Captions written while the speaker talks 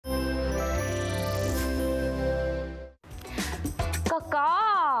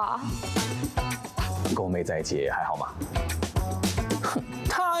妹在一起还好吗？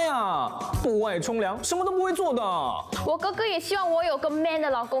他呀，不爱冲凉，什么都不会做的。我哥哥也希望我有个 man 的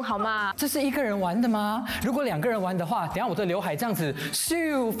老公，好吗？这是一个人玩的吗？如果2个人玩的话，等下我的刘海这样子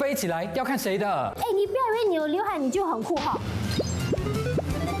咻飞起来，要看谁的。哎，你不要以为你有刘海你就很酷哈。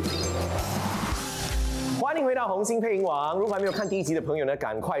欢迎回到红星配音王。如果还没有看第1集的朋友呢，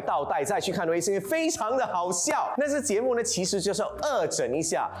赶快倒带再去看，因为非常的好笑。那这节目呢，其实就是要恶整一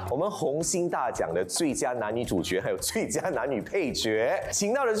下我们红星大奖的最佳男女主角，还有最佳男女配角，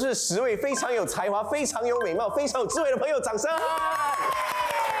请到的是10位非常有才华、非常有美貌、非常有智慧的朋友，掌声！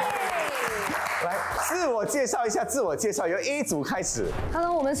来，自我介绍一下，由 A 组开始。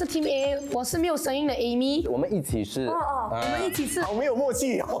Hello， 我们是 Team A， 我是没有声音的 Amy。我们一起是，我们一起是，好没有默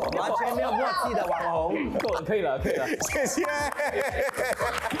契哦，完全没有默契的网红。够了，可以了，谢谢。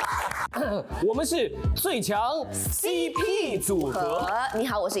我们是最强 CP 组合。你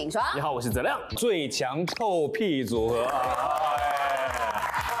好，我是尹双。你好，我是泽亮。最强臭屁组合。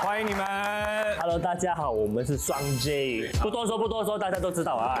欢迎你们 ！Hello， 大家好，我们是双 J， 不多说，大家都知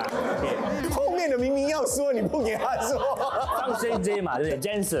道啊。后面的明明要说，你不给他说。双 J 嘛，对不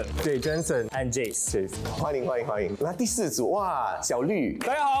对 ？Jensen， 对 Jensen and Jace， 欢迎。那第4组，哇，小绿，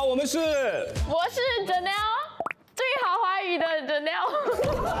大家好，我是 Janelle， 最好华语的 Janelle。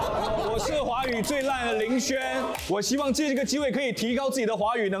我是华语最烂的林轩。我希望借这个机会可以提高自己的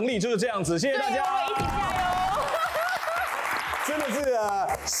华语能力，就是这样子。谢谢大家，我们一起加油。真的是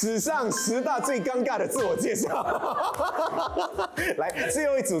史上10大最尴尬的自我介绍。来，最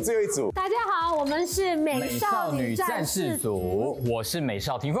后一组。大家好，我们是美少女战士组，我是美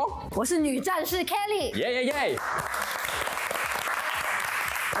少霆锋，我是女战士 Kelly。耶！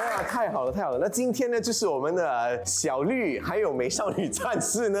哇，太好了！那今天呢，就是我们的小绿还有美少女战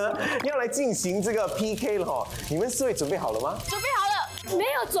士呢，要来进行这个 PK 了哈。你们4位准备好了吗？准备好了，没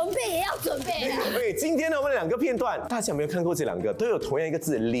有准备也要准备。对，今天呢，我们2个片段，大家有没有看过这2个？都有同样一个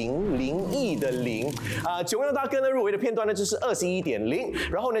字，灵异的灵。九阳大哥呢入围的片段呢就是21.0，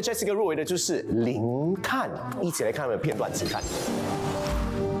然后呢 Jessica 入围的就是零看，一起来看他们的片段，请看。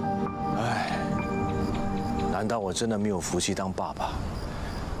唉，难道我真的没有福气当爸爸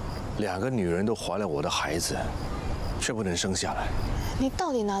？2个女人都怀了我的孩子，却不能生下来。你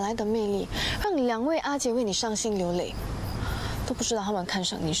到底哪来的魅力，让2位阿姐为你伤心流泪？都不知道他们看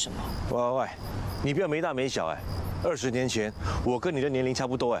上你什么？喂，你不要没大没小哎！20年前我跟你的年龄差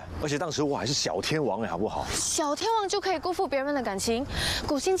不多哎，而且当时我还是小天王哎，好不好？小天王就可以辜负别人的感情？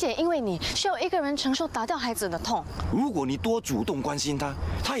古欣姐因为你需要一个人承受打掉孩子的痛。如果你多主动关心他，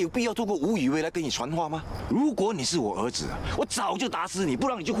他有必要透过吴以薇来跟你传话吗？如果你是我儿子，我早就打死你，不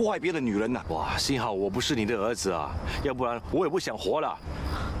然你就祸害别的女人了。哇，幸好我不是你的儿子啊，要不然我也不想活了。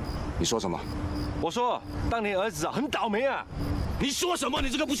你说什么？我说当你儿子啊，很倒霉啊！你说什么？你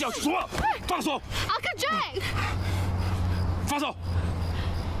这个不孝什么？放手！阿克 J， 放手！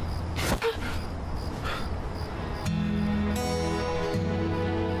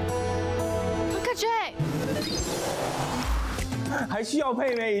阿克 J， 还需要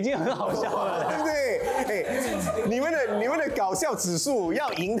配没？已经很好笑了，对不对？你们的搞笑指数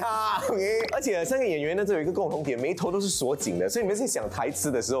要赢他。而且3个演员呢，都有一个共同点，眉头都是锁紧的，所以你们在想台词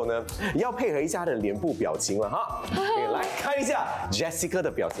的时候呢，也要配合一下他的脸部表情了哈。来看一下 Jessica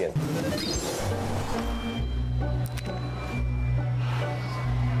的表现。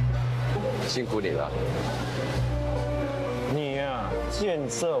辛苦你了。你呀，见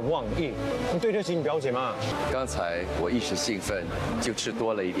色忘义，你对得起你表姐吗？刚才我一时兴奋，就吃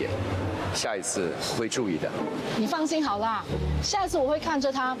多了一点，下一次会注意的。你放心好啦，下次我会看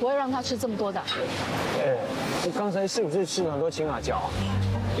着他，不会让他吃这么多的。你刚才是不是吃了很多青辣椒？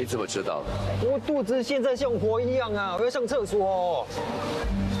你怎么知道？我肚子现在像火一样啊，我要上厕所。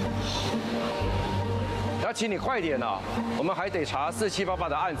要请你快点啊，我们还得查4788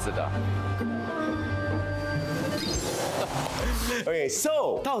的案子的。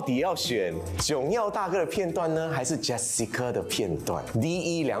OK，so 到底要选囧耀大哥的片段呢，还是 Jessica 的片段？D、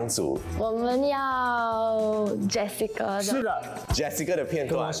E 2组，我们要 Jessica 的。是的 ，Jessica 的片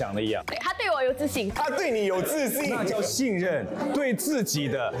段跟我想的一样。他对我有自信，他对你有自信，那叫信任，对自己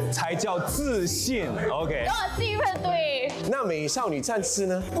的才叫自信。OK， 我兴奋对。那美少女战士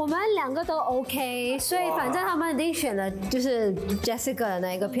呢？我们2个都 OK， 所以反正他们一定选的就是 Jessica 的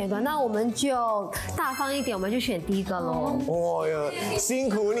那一个片段，那我们就大方一点，我们就选第一个喽。哦哟，辛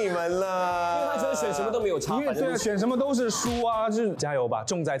苦你们了。因为他觉得选什么都没有差，因为对啊，选什么都是输啊，就是加油吧，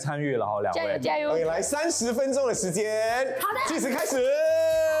重在参与了哈，2位。加油加油！ OK， 来30分钟的时间，好的，计时开始。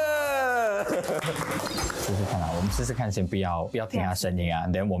这是看哪位？我们试试看，先不要听他声音啊，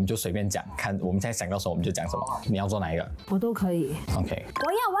等我们就随便讲，看我们现在想到什么我们就讲什么。你要做哪一个？我都可以。OK。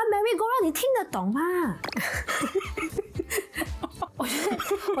我要玩 merry-go-round，你听得懂吗？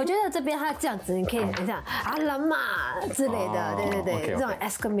我觉得这边他这样子，你可以很像啊啦嘛之类的，对，这种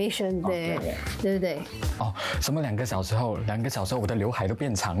exclamation，对不对？哦，什么2个小时后，2个小时后我的刘海都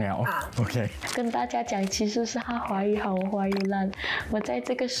变长了。OK。跟大家讲，其实是他华语好，我华语烂。我在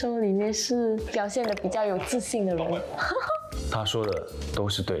这个 show 里面是表现的比较有自信的人。他说的都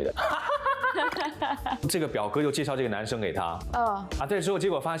是对的。这个表哥就介绍这个男生给他，对，之后结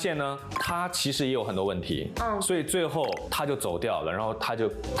果发现呢，他其实也有很多问题，所以最后他就走掉了，然后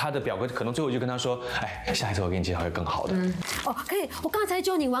他的表哥可能最后就跟他说，哎，下一次我给你介绍一个更好的。可以，我刚才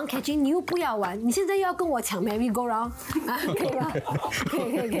教你玩 catching， 你又不要玩，你现在又要跟我抢 merry-go-round， 可以吗？可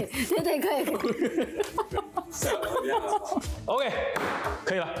以，对，可以。OK，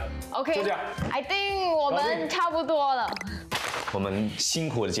 可以了。OK， 就这样。I think 我们差不多了。我们辛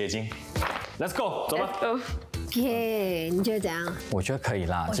苦的结晶 ，Let's go， 走吧。OK， 你觉得怎样？我觉得可以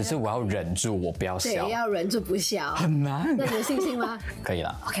啦，只是我要忍住，我不要笑。对，要忍住不笑。很难。那你有信心吗？可以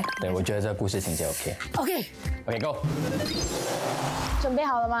啦。OK。对，我觉得这个故事情节 OK。OK Go。准备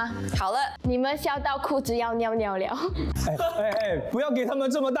好了吗？好了，你们笑到裤子要尿尿了。不要给他们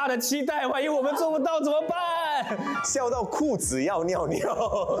这么大的期待，万一我们做不到怎么办？笑到裤子要尿尿。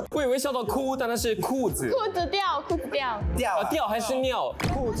我以为笑到哭，但那是裤子。裤子掉，掉还是尿？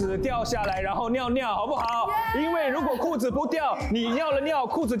裤子掉下来，然后尿尿，好不好？因为如果裤子不掉，你尿了尿，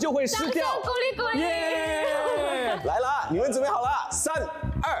裤子就会湿掉。鼓励！来了，你们准备好了？3、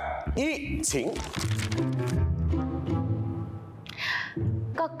2、1，请。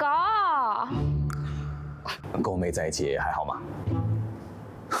哥哥，跟我妹在一起还好吗？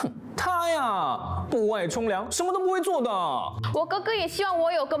哼，他呀，不爱冲凉，什么都不会做的。我哥哥也希望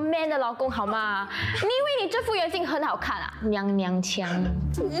我有个 man 的老公，好吗？你以为你这副眼镜很好看啊？娘娘腔！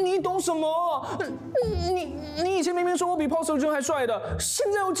你懂什么？你以前明明说我比泡手君还帅的，现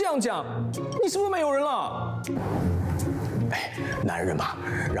在又这样讲，你是不是没有人了？男人嘛，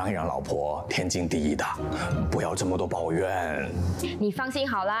让一让老婆天经地义的，不要这么多抱怨。你放心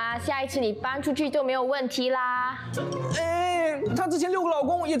好啦，下一次你搬出去就没有问题啦。她之前6个老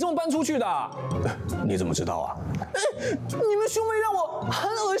公也这么搬出去的。你怎么知道啊？你们兄妹让我很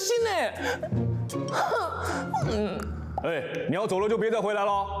恶心你要走了就别再回来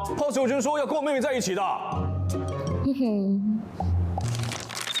了。泡手君说要跟我妹妹在一起的。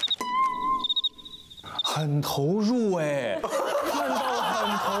很投入看到了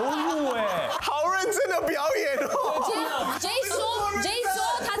很投入好认真的表演哦。J 说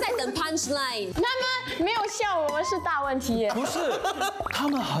他在等 punchline， 他们没有笑，我们是大问题耶。不是，他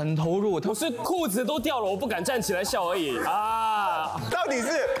们很投入，不是裤子都掉了，我不敢站起来笑而已啊。到底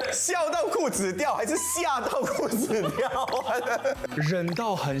是笑到裤子掉，还是吓到裤子掉？忍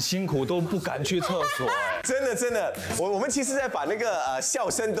到很辛苦都不敢去厕所。真的，我们其实在把那个笑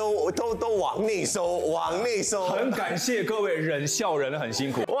声都往内收，很感谢各位忍笑忍得很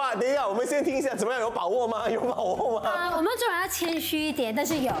辛苦。哇，等一下，我们先听一下，怎么样？有把握吗？我们做人要谦虚一点，但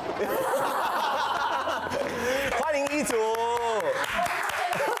是有。欢迎一组。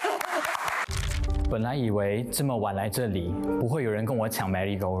本来以为这么晚来这里不会有人跟我抢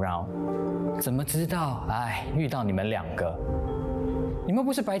merry-go-round， 怎么知道？遇到你们2个。你们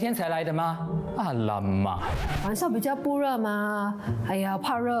不是白天才来的吗？啊啦嘛，晚上比较不热吗？哎呀，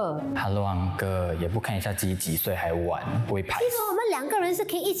怕热。Hello， 昂哥，也不看一下自己几岁还晚，不会排。其实我们2个人是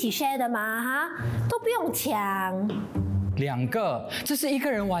可以一起 share 的嘛，都不用抢。2个，这是1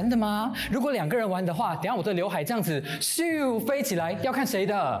个人玩的吗？如果2个人玩的话，等下我的刘海这样子咻飞起来，要看谁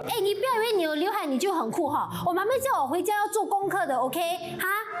的。你不要以为你有刘海你就很酷哈！我妈妈叫我回家要做功课的 ，OK？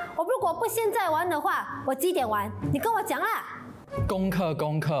 我如果不现在玩的话，我几点玩？你跟我讲啦。功课，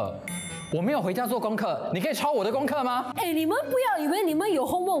我没有回家做功课，你可以抄我的功课吗？你们不要以为你们有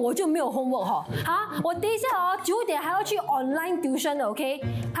homework 我就没有 homework 哈！我等一下9点还要去 online tuition 的 ，OK？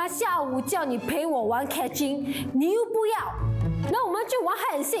 他下午叫你陪我玩 catching， 你又不要，那我们就玩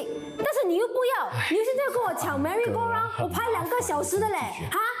hide and seek，但是你又不要，你现在跟我抢 merry-go-round， 我排2个小时的嘞，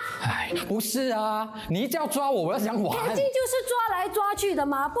不是啊，你一定要抓我，我要想玩。catching 就是抓来抓去的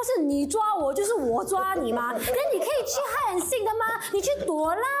嘛，不是你抓我就是我抓你嘛。那你可以去hide and seek的吗？你去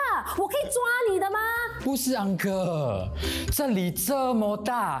躲啦，我可以抓你的吗？不是，昂哥，这里这么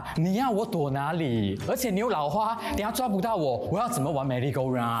大，你要我躲哪里？而且你有老花，等下抓不到我，我要怎么玩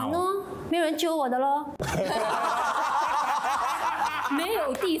merry-go-round？ 没有人救我的咯。没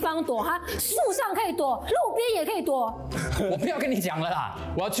有地方躲树上可以躲，路边也可以躲。我不要跟你讲了啦，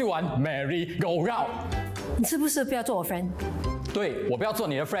我要去玩 merry-go-round。你是不是不要做我 friend？ 对，我不要做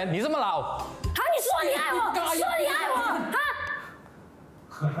你的 friend。你这么老。你说你爱我，说你爱我，哈？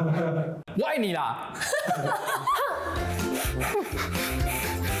我爱你啦！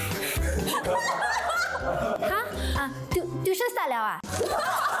哈啊，丢失下了啊！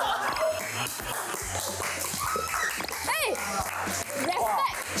哎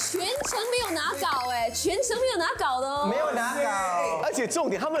 ，respect， 全程没有拿稿哎，全程没有拿稿的哦。没有拿稿，而且重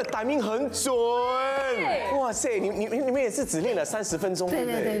点他们的timing很准。哇塞，你们也是只练了30分钟，对不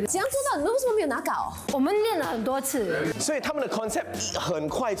对？怎样做到？你们为什么没有拿稿？我们练了很多次，所以他们的 concept 很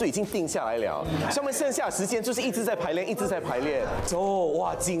快就已经定下来了，所以他们剩下的时间就是一直在排练，一直在排练。哦，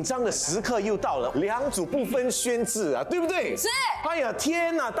哇，紧张的时刻又到了，2组不分轩轾啊，对不对？是。哎呀，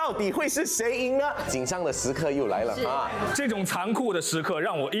天哪，到底会是谁赢呢？紧张的时刻又来了啊！这种残酷的时刻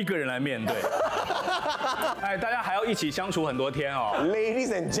让我一个人来面对。哎，大家还要一起相处很多天哦。Ladies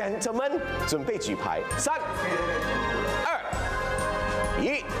and gentlemen， 准备举牌，3、2、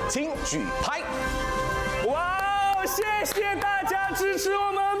1，请举牌。哇哦，谢谢大家支持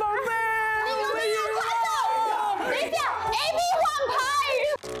我们，宝贝。我们要拍的，等一下 ，AB 换牌。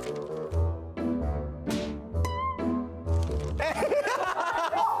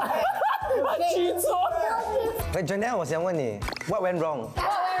记错。喂 ，Janelle， 我想问你 ，What went wrong？ What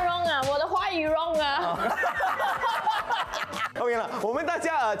went wrong 啊？我的华语 wrong 啊。OK 了，我们大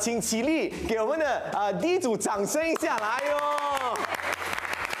家请起立，给我们的第一组掌声一下，来哟！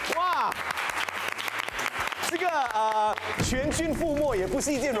哇，这个全军覆没也不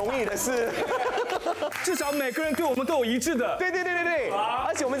是一件容易的事，至少每个人对我们都有一致的。对，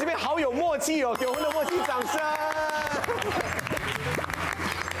而且我们这边好有默契哦，给我们的默契掌声。